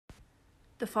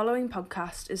The following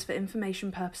podcast is for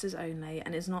information purposes only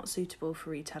and is not suitable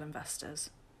for retail investors.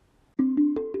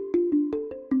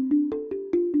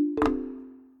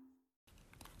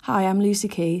 Hi, I'm Lucy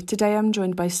Key. Today I'm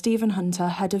joined by Stephen Hunter,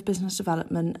 Head of Business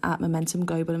Development at Momentum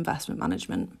Global Investment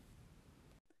Management.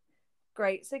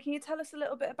 Great. So can you tell us a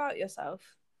little bit about yourself?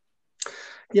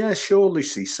 Yeah, sure,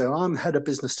 Lucy. So I'm Head of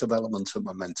Business Development at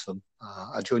Momentum.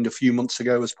 I joined a few months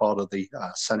ago as part of the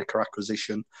Seneca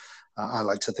acquisition. I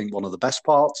like to think one of the best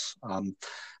parts. And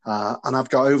I've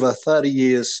got over 30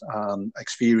 years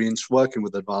experience working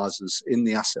with advisors in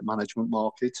the asset management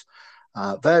market.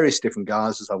 Various different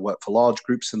guises. I've worked for large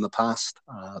groups in the past,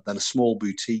 then a small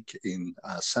boutique in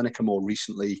Seneca more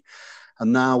recently.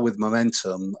 And now with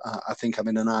Momentum, I think I'm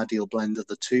in an ideal blend of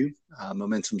the two.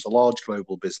 Momentum's a large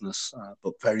global business,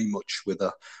 but very much with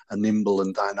a nimble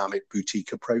and dynamic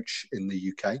boutique approach in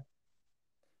the UK.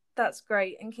 That's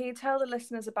great. And can you tell the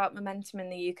listeners about Momentum in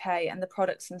the UK and the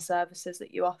products and services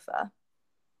that you offer?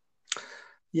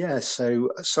 Yeah, so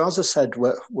as I said,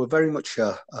 we're very much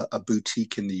a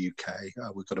boutique in the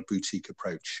UK. We've got a boutique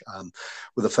approach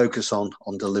with a focus on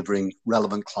delivering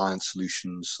relevant client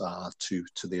solutions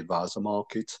to the advisor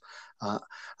market.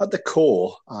 At the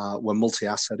core, we're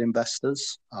multi-asset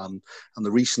investors, and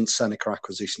the recent Seneca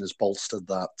acquisition has bolstered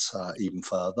that even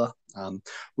further.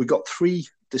 We've got three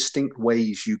distinct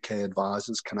ways UK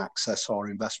advisors can access our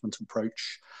investment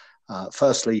approach.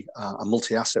 Firstly, a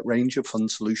multi-asset range of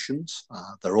fund solutions.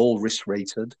 They're all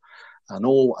risk-rated and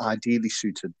all ideally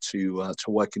suited to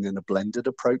working in a blended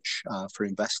approach for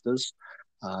investors.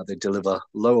 They deliver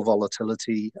lower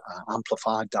volatility,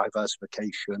 amplified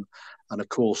diversification, and of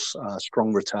course,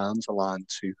 strong returns aligned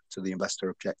to the investor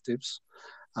objectives.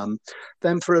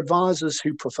 Then for advisors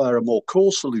who prefer a more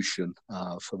core solution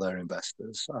for their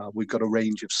investors, we've got a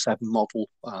range of 7 model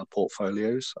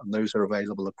portfolios, and those are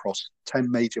available across 10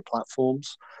 major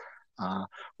platforms.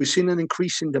 We've seen an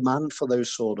increase in demand for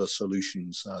those sort of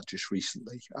solutions just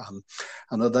recently.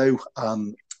 And although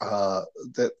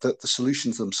the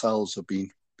solutions themselves have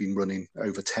been running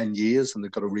over 10 years and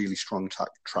they've got a really strong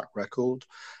track record,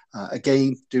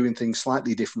 again, doing things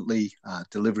slightly differently,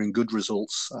 delivering good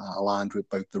results aligned with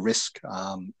both the risk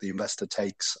the investor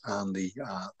takes and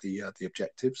the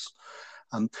objectives.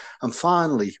 And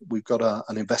finally, we've got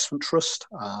an investment trust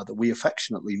that we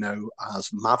affectionately know as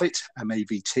MAVIT,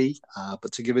 M-A-V-T,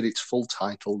 but to give it its full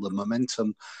title, the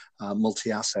Momentum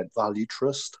Multi-Asset Value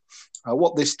Trust.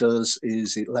 What this does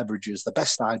is it leverages the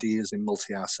best ideas in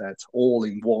multi-asset all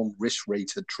in one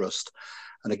risk-rated trust.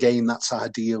 And again, that's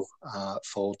ideal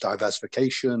for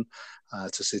diversification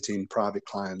to sit in private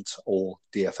client or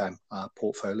DFM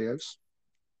portfolios.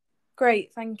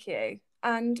 Great, thank you.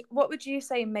 And what would you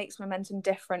say makes Momentum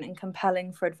different and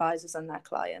compelling for advisors and their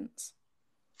clients?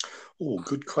 Oh,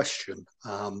 good question.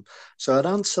 So I'd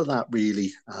answer that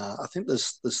really. I think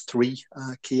there's 3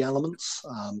 key elements.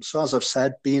 So as I've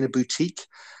said, being a boutique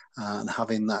and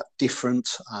having that different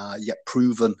yet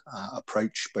proven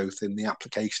approach both in the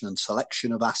application and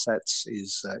selection of assets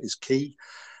is key.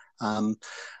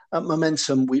 At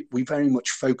Momentum, we very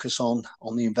much focus on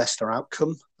the investor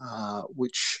outcome,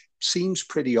 which seems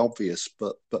pretty obvious,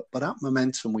 but at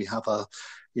Momentum we have a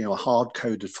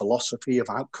hard-coded philosophy of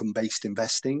outcome-based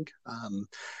investing,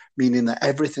 meaning that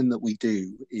everything that we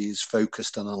do is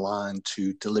focused and aligned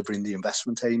to delivering the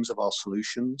investment aims of our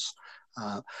solutions,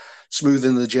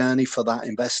 smoothing the journey for that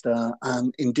investor,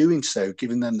 and in doing so,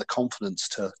 giving them the confidence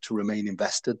to remain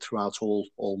invested throughout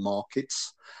all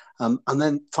markets. And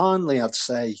then finally, I'd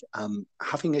say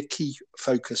having a key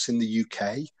focus in the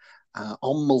UK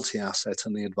on multi-asset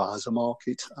and the advisor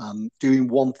market, doing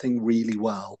one thing really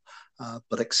well,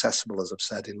 but accessible, as I've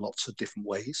said, in lots of different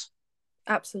ways.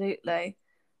 Absolutely.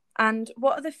 And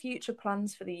what are the future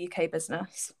plans for the UK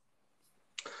business?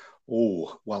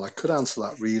 Oh, well, I could answer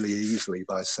that really easily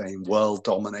by saying world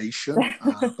domination,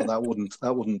 but that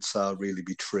wouldn't really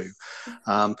be true.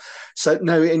 So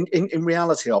no, in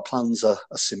reality, our plans are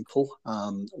simple.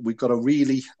 We've got a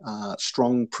really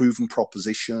strong, proven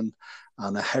proposition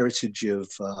and a heritage of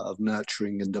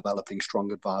nurturing and developing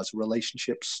strong advisor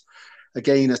relationships.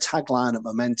 Again, a tagline at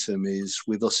Momentum is,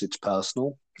 with us, it's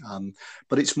personal,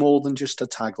 but it's more than just a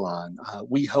tagline.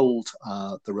 We hold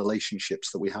the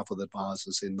relationships that we have with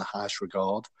advisors in the highest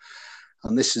regard.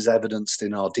 And this is evidenced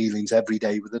in our dealings every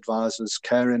day with advisors.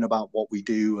 Caring about what we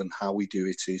do and how we do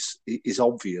it is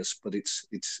obvious, but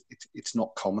it's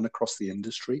not common across the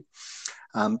industry.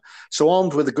 So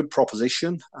armed with a good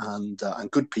proposition and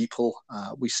good people,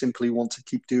 we simply want to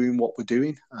keep doing what we're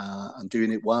doing and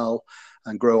doing it well,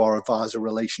 and grow our advisor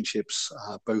relationships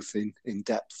both in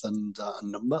depth and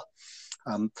number.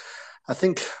 I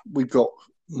think we've got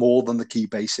more than the key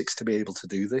basics to be able to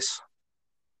do this.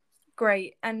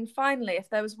 Great. And finally, if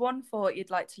there was one thought you'd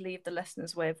like to leave the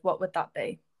listeners with, what would that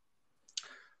be?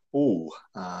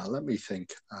 Let me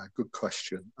think. Good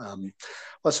question. Well,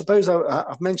 I suppose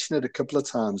I've mentioned it a couple of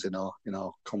times in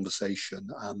our conversation.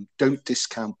 Don't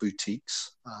discount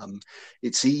boutiques.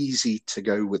 It's easy to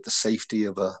go with the safety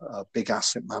of a big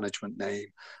asset management name,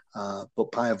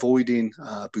 but by avoiding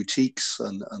boutiques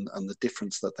and the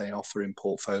difference that they offer in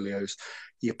portfolios,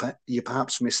 you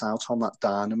perhaps miss out on that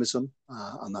dynamism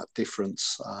and that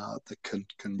difference that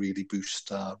can really boost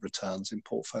returns in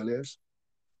portfolios.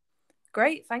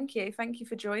 Great, thank you. Thank you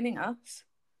for joining us.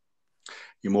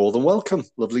 You're more than welcome.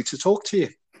 Lovely to talk to you.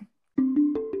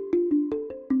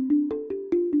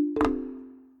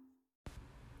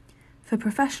 For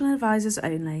professional advisors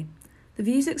only, the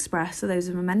views expressed are those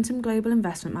of Momentum Global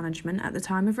Investment Management at the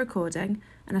time of recording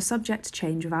and are subject to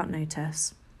change without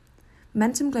notice.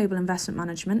 Momentum Global Investment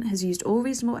Management has used all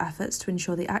reasonable efforts to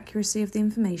ensure the accuracy of the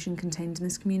information contained in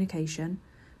this communication,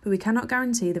 but we cannot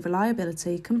guarantee the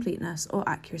reliability, completeness, or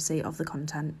accuracy of the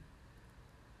content.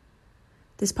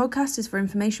 This podcast is for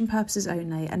information purposes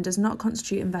only and does not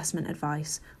constitute investment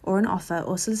advice or an offer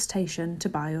or solicitation to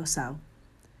buy or sell.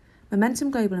 Momentum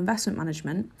Global Investment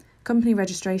Management, company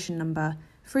registration number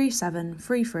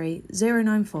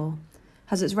 3733094,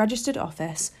 has its registered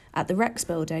office at the Rex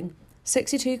Building,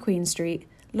 62 Queen Street,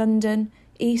 London,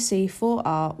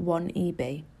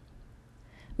 EC4R1EB.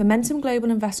 Momentum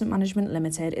Global Investment Management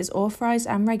Limited is authorised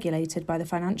and regulated by the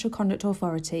Financial Conduct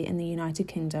Authority in the United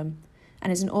Kingdom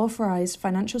and is an authorised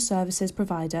financial services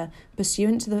provider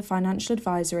pursuant to the Financial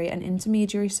Advisory and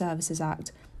Intermediary Services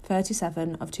Act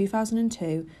 37 of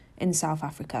 2002 in South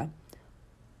Africa.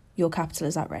 Your capital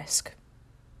is at risk.